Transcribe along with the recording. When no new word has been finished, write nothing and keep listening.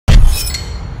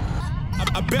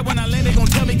I bet when I land, they gon'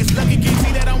 tell me it's lucky. Can't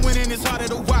see that I'm winning, it's harder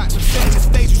to watch. I'm setting the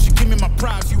stage, you should give me my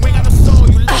props. You ain't got no soul,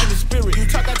 you live in the spirit. You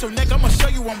talk out your neck, I'ma show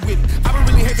you I'm with it. I would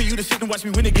really hate for you to sit and watch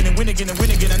me win again and win again and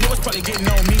win again. I know it's probably getting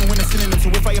on me and when I'm sitting them. So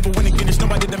if I ever win again, there's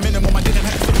nobody the minimum. I didn't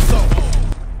have to the soul.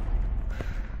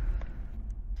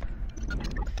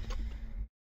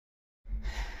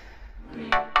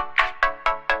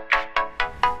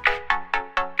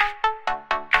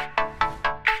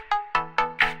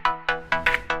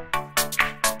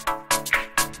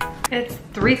 It's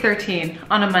 3:13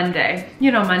 on a Monday.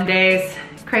 You know Mondays,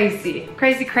 crazy,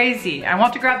 crazy, crazy. I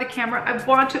want to grab the camera. I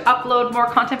want to upload more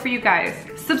content for you guys.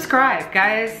 Subscribe,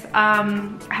 guys. I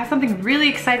have something really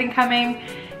exciting coming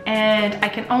and I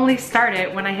can only start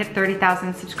it when I hit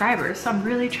 30,000 subscribers. So I'm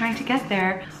really trying to get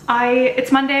there.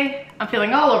 It's Monday. I'm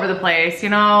feeling all over the place. You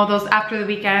know, those after the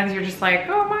weekends, you're just like,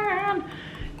 oh man,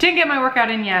 didn't get my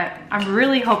workout in yet. I'm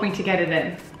really hoping to get it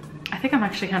in. I think I'm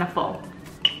actually kind of full.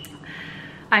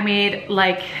 I made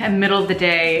like a middle of the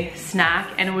day snack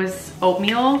and it was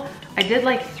oatmeal. I did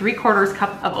like 3/4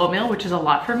 cup of oatmeal, which is a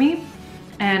lot for me.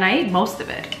 And I ate most of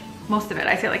it.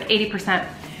 I say like 80%.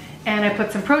 And I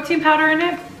put some protein powder in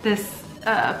it, this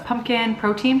pumpkin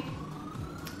protein.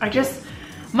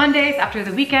 Mondays after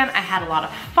the weekend, I had a lot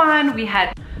of fun. We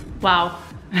had, wow.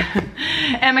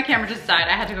 And my camera just died.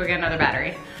 I had to go get another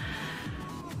battery.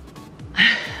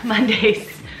 Mondays.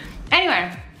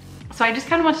 Anyway. So I just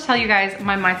kind of want to tell you guys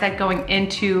my mindset going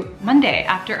into Monday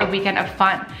after a weekend of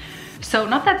fun. So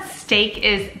not that steak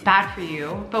is bad for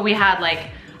you, but we had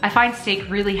I find steak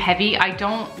really heavy. I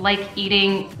don't like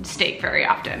eating steak very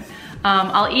often.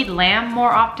 I'll eat lamb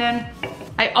more often.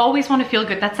 I always want to feel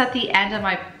good. That's at the end of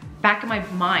my, back of my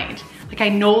mind. Like I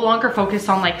no longer focus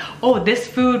on oh, this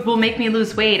food will make me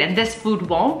lose weight and this food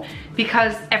won't,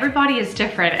 because everybody is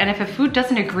different. And if a food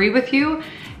doesn't agree with you,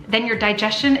 then your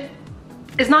digestion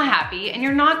is not happy and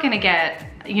you're not gonna get,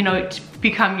 you know, to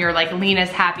become your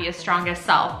leanest, happiest, strongest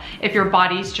self if your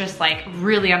body's just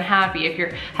really unhappy, if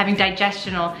you're having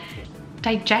digestion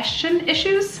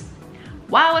issues.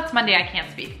 Wow, it's Monday, I can't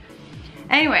speak.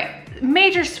 Anyway,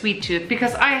 major sweet tooth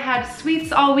because I had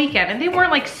sweets all weekend and they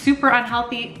weren't super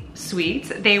unhealthy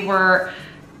sweets. They were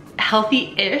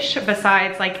healthy-ish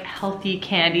besides healthy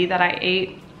candy that I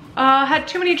ate. Had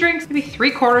too many drinks, maybe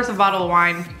 3/4 of a bottle of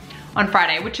wine on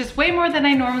Friday, which is way more than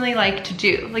I normally like to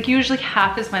do. Usually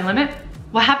half is my limit.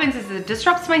 What happens is it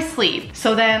disrupts my sleep.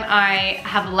 So then I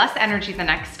have less energy the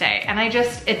next day. And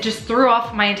it just threw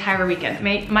off my entire weekend,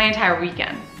 my entire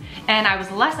weekend. And I was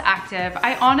less active.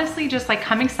 I honestly just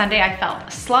coming Sunday, I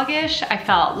felt sluggish. I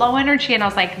felt low energy. And I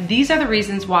was like, these are the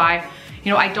reasons why,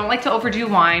 you know, I don't like to overdo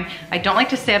wine. I don't like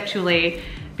to stay up too late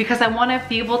because I wanna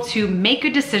be able to make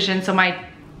good decisions. So my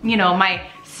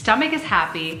stomach is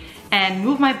happy and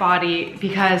move my body,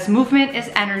 because movement is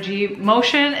energy,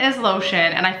 motion is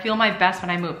lotion, and I feel my best when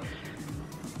I move.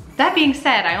 That being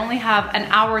said, I only have an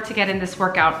hour to get in this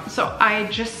workout, so I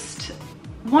just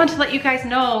want to let you guys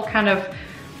know kind of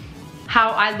how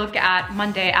I look at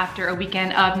Monday after a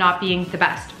weekend of not being the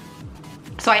best.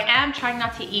 So I am trying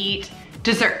not to eat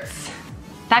desserts.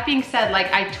 That being said,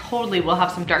 I totally will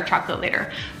have some dark chocolate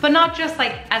later, but not just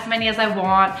as many as I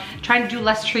want, trying to do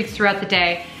less treats throughout the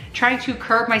day, trying to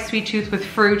curb my sweet tooth with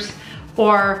fruit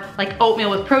or oatmeal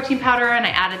with protein powder, and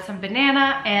I added some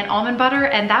banana and almond butter,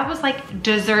 and that was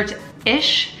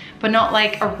dessert-ish, but not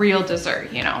a real dessert,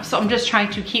 you know? So I'm just trying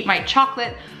to keep my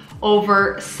chocolate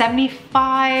over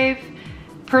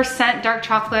 75% dark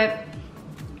chocolate,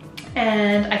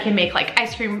 and I can make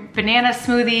ice cream banana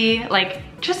smoothie,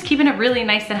 just keeping it really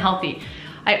nice and healthy.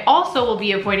 I also will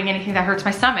be avoiding anything that hurts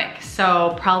my stomach,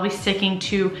 so probably sticking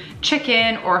to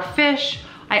chicken or fish.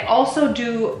 I also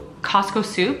do Costco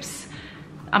soups.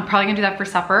 I'm probably gonna do that for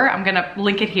supper. I'm gonna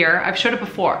link it here. I've showed it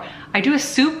before. I do a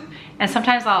soup and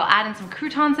sometimes I'll add in some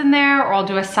croutons in there, or I'll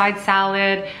do a side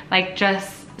salad,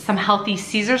 just some healthy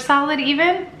Caesar salad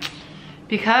even,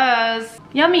 because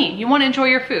yummy, you wanna enjoy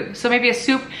your food. So maybe a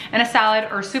soup and a salad,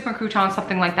 or soup and croutons,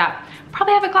 something like that.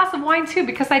 Probably have a glass of wine too,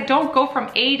 because I don't go from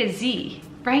A to Z,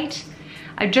 right?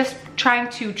 I'm just trying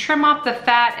to trim off the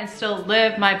fat and still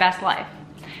live my best life.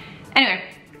 Anyway,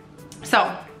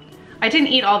 so I didn't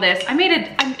eat all this. I made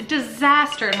a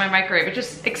disaster in my microwave. It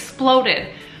just exploded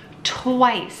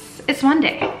twice. It's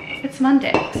Monday. It's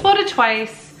Monday. Exploded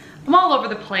twice. I'm all over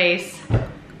the place.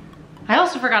 I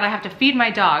also forgot I have to feed my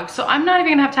dog, so I'm not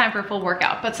even gonna have time for a full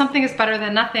workout, but something is better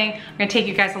than nothing. I'm gonna take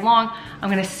you guys along. I'm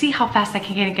gonna see how fast I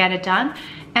can get it done.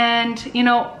 And you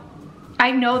know, I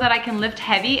know that I can lift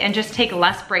heavy and just take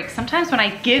less breaks. Sometimes when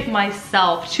I give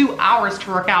myself 2 hours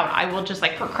to work out, I will just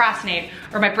like procrastinate,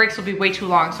 or my breaks will be way too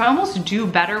long. So I almost do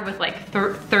better with like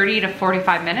 30 to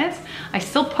 45 minutes. I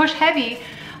still push heavy,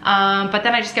 but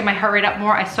then I just get my heart rate up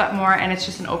more, I sweat more, and it's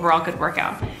just an overall good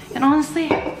workout. And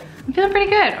honestly, I'm feeling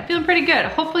pretty good. I'm feeling pretty good.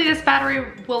 Hopefully this battery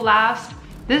will last.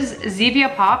 This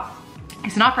Zevia Pop,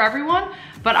 it's not for everyone,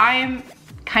 but I am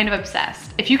kind of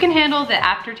obsessed. If you can handle the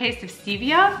aftertaste of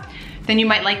stevia, then you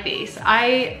might like these.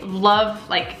 I love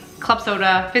like club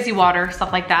soda, fizzy water,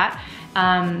 stuff like that.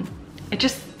 It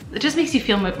just makes you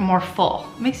feel more full.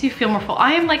 It makes you feel more full.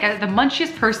 I am like the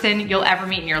munchiest person you'll ever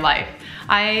meet in your life.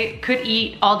 I could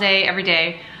eat all day, every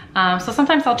day. So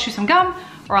sometimes I'll chew some gum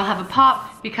or I'll have a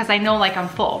pop because I know like I'm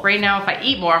full. Right now, if I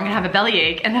eat more, I'm gonna have a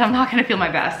bellyache and then I'm not gonna feel my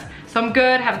best. So I'm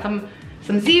good having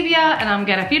some Zevia, and I'm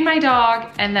gonna feed my dog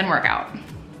and then work out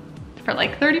for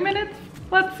like 30 minutes.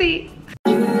 Let's see.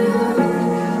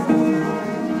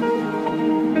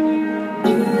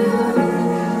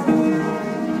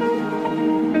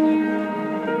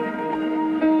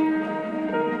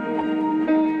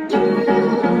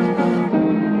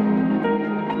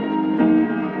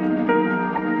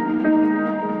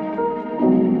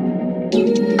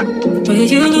 Where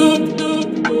you look,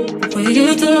 where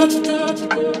you touch,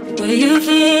 where you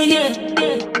feel, yeah.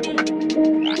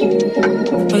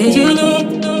 Where you look,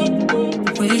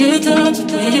 where you touch,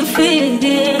 where you feel,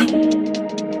 yeah.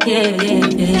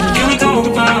 Yeah. Can we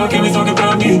talk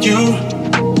about me and you?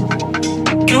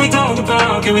 Can we talk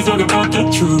about the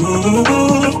truth?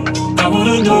 I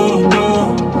wanna know,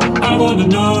 I wanna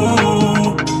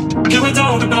know. Can we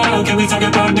talk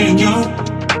about me and you?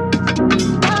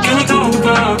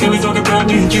 Can we talk about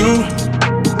me and you?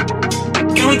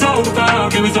 Can we talk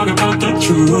about the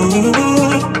truth?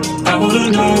 I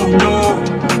wanna know,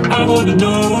 I wanna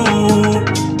know.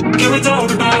 Can we talk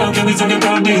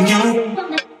about me and you?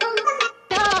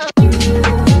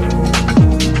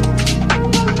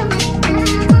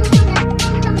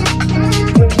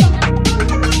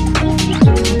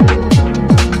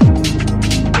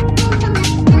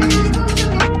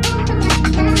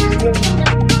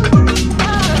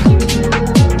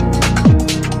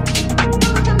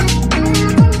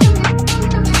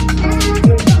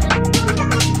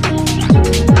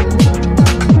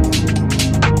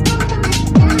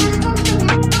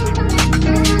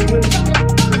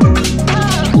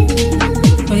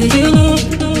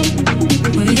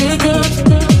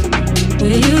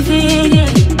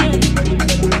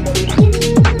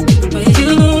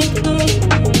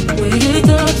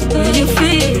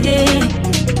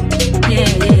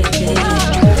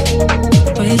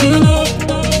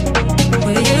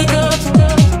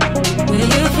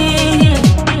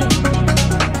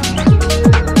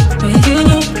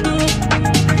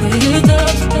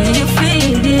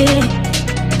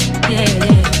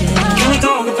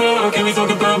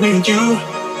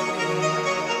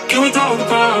 Can we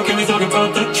talk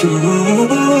about the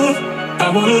truth? I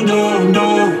wanna know,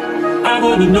 I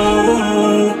wanna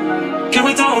know. Can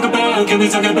we talk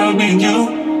about me and you?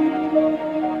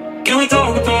 Can we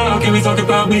talk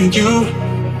about me and you?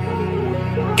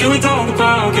 Can we talk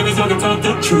about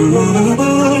the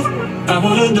truth? I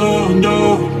wanna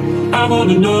know, I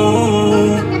wanna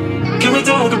know. Can we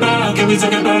talk about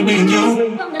me and you?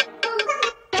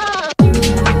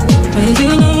 Where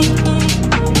you look,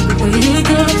 where you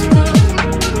touch,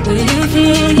 where you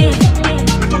feel, yeah.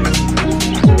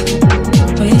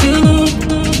 Where you look,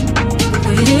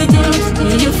 where you touch,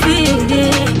 where you feel,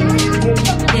 yeah.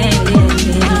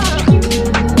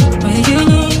 Where you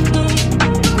look,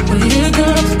 where you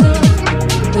touch,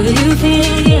 where you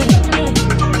feel, yeah.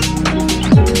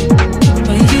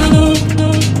 Where you look,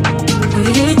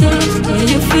 where you touch, where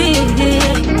you feel, yeah.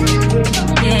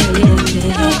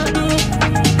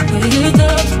 Where you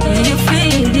touch, where you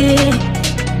feel, yeah.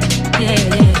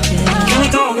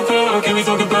 Can we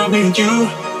talk about me and you?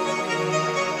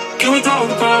 Can we talk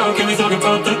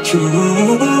about the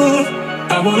truth?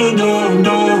 I wanna know,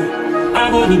 I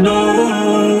wanna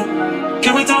know.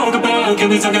 Can we talk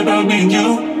about me and you?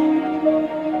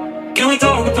 Can we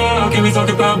talk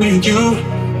about me and you?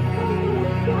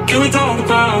 Can we talk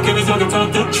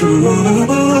about the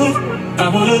truth? I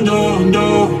wanna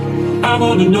know, I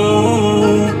wanna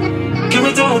know. Can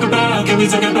we talk about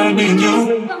me and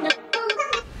you?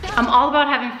 I'm all about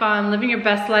having fun, living your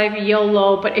best life,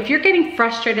 YOLO, but if you're getting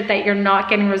frustrated that you're not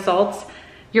getting results,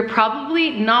 you're probably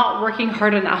not working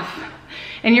hard enough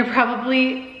and you're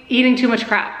probably eating too much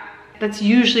crap. That's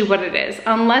usually what it is.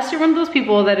 Unless you're one of those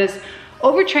people that is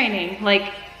overtraining,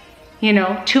 like, you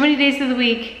know, too many days of the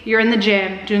week, you're in the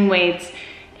gym doing weights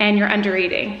and you're under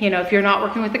eating. You know, if you're not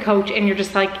working with a coach and you're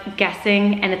just like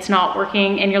guessing and it's not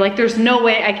working and you're like, there's no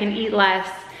way I can eat less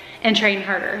and train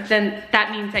harder, then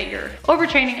that means that you're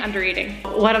overtraining, under eating.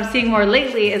 What I'm seeing more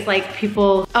lately is like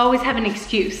people always have an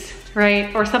excuse,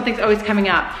 right? Or something's always coming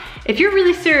up. If you're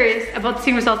really serious about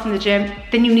seeing results in the gym,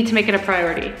 then you need to make it a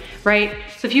priority, right?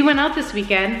 So if you went out this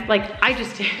weekend, like I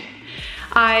just did,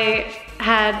 I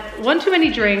had one too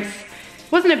many drinks.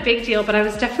 Wasn't a big deal, but I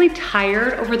was definitely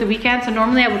tired over the weekend. So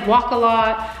normally I would walk a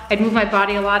lot, I'd move my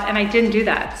body a lot, and I didn't do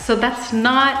that. So that's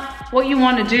not what you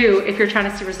want to do if you're trying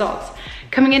to see results.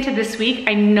 Coming into this week,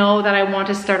 I know that I want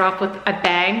to start off with a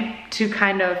bang to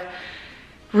kind of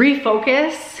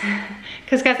refocus,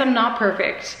 because guys, I'm not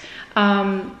perfect.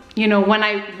 You know, when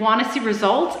I want to see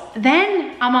results,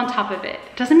 then I'm on top of it.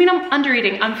 Doesn't mean I'm under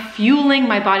eating, I'm fueling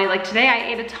my body. Like today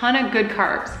I ate a ton of good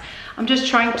carbs. I'm just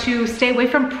trying to stay away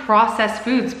from processed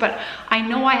foods, but I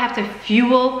know I have to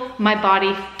fuel my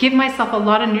body, give myself a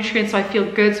lot of nutrients so I feel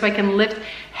good, so I can lift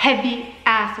heavy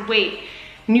ass weight.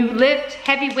 When you lift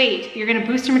heavy weight, you're gonna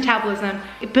boost your metabolism,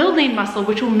 build lean muscle,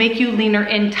 which will make you leaner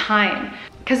in time.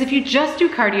 Because if you just do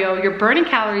cardio, you're burning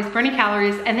calories,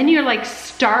 and then you're like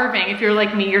starving. If you're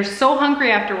like me, you're so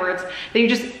hungry afterwards that you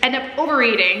just end up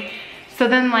overeating. So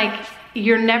then like,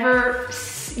 you never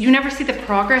see the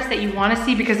progress that you want to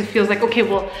see, because it feels like, okay,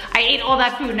 well, I ate all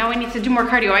that food, now I need to do more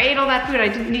cardio. I ate all that food, I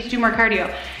need to do more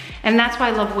cardio. And that's why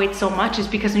I love weight so much, is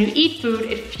because when you eat food,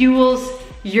 it fuels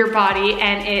your body,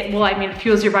 and it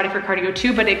fuels your body for cardio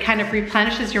too, but it kind of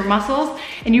replenishes your muscles,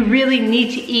 and you really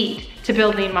need to eat to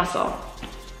build lean muscle.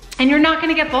 And you're not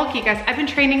gonna get bulky, guys. I've been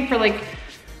training for like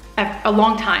a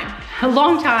long time,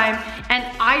 and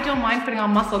I don't mind putting on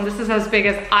muscle, and this is as big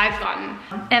as I've gotten.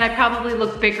 And I probably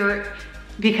look bigger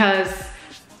because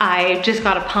I just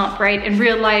got a pump, right? In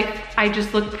real life, I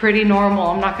just look pretty normal,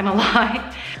 I'm not gonna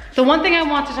lie. The one thing I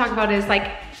want to talk about is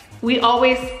like, we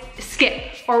always skip,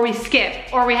 or we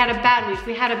had a bad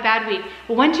week.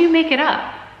 Well, when do you make it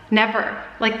up? Never.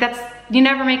 Like you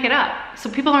never make it up. So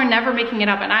people are never making it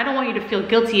up, and I don't want you to feel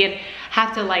guilty and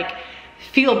have to like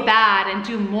feel bad and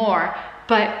do more.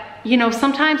 But you know,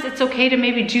 sometimes it's okay to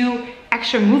maybe do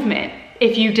extra movement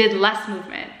if you did less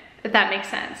movement, if that makes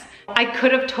sense. I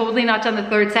could have totally not done the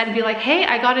third set and be like, hey,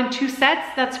 I got in 2 sets,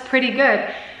 that's pretty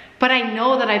good. But I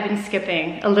know that I've been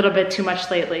skipping a little bit too much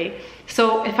lately.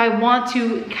 So if I want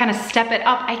to kind of step it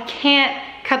up, I can't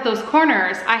cut those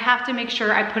corners. I have to make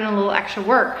sure I put in a little extra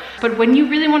work. But when you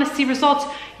really want to see results,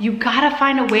 you gotta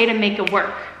find a way to make it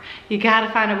work. You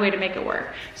gotta find a way to make it work.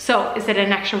 So is it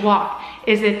an extra walk?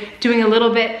 Is it doing a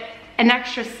little bit, an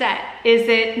extra set? Is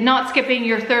it not skipping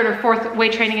your 3rd or 4th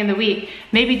weight training in the week?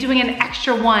 Maybe doing an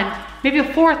extra one, maybe a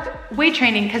 4th weight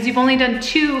training because you've only done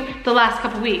 2 the last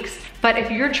couple weeks. But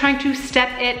if you're trying to step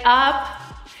it up,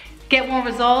 get more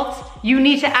results, you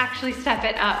need to actually step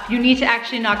it up. You need to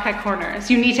actually not cut corners.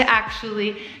 You need to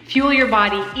actually fuel your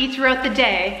body, eat throughout the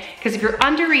day, because if you're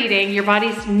under eating, your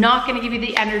body's not gonna give you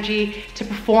the energy to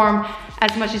perform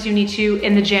as much as you need to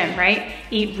in the gym, right?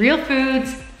 Eat real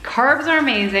foods, carbs are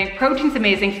amazing, protein's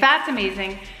amazing, fat's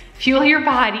amazing, fuel your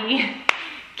body,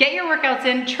 get your workouts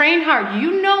in, train hard.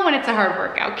 You know when it's a hard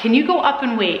workout. Can you go up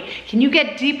in weight? Can you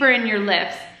get deeper in your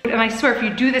lifts? And I swear, if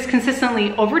you do this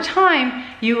consistently over time,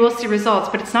 you will see results,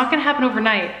 but it's not gonna happen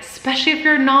overnight, especially if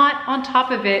you're not on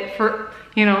top of it for,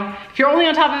 you know, if you're only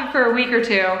on top of it for a week or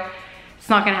 2, it's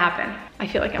not gonna happen. I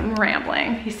feel like I'm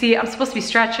rambling. You see, I'm supposed to be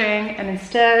stretching, and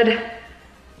instead,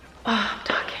 I'm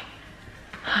talking.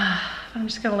 I'm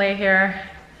just gonna lay here.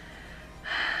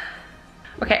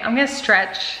 Okay, I'm gonna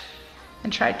stretch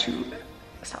and try to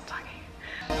stop talking.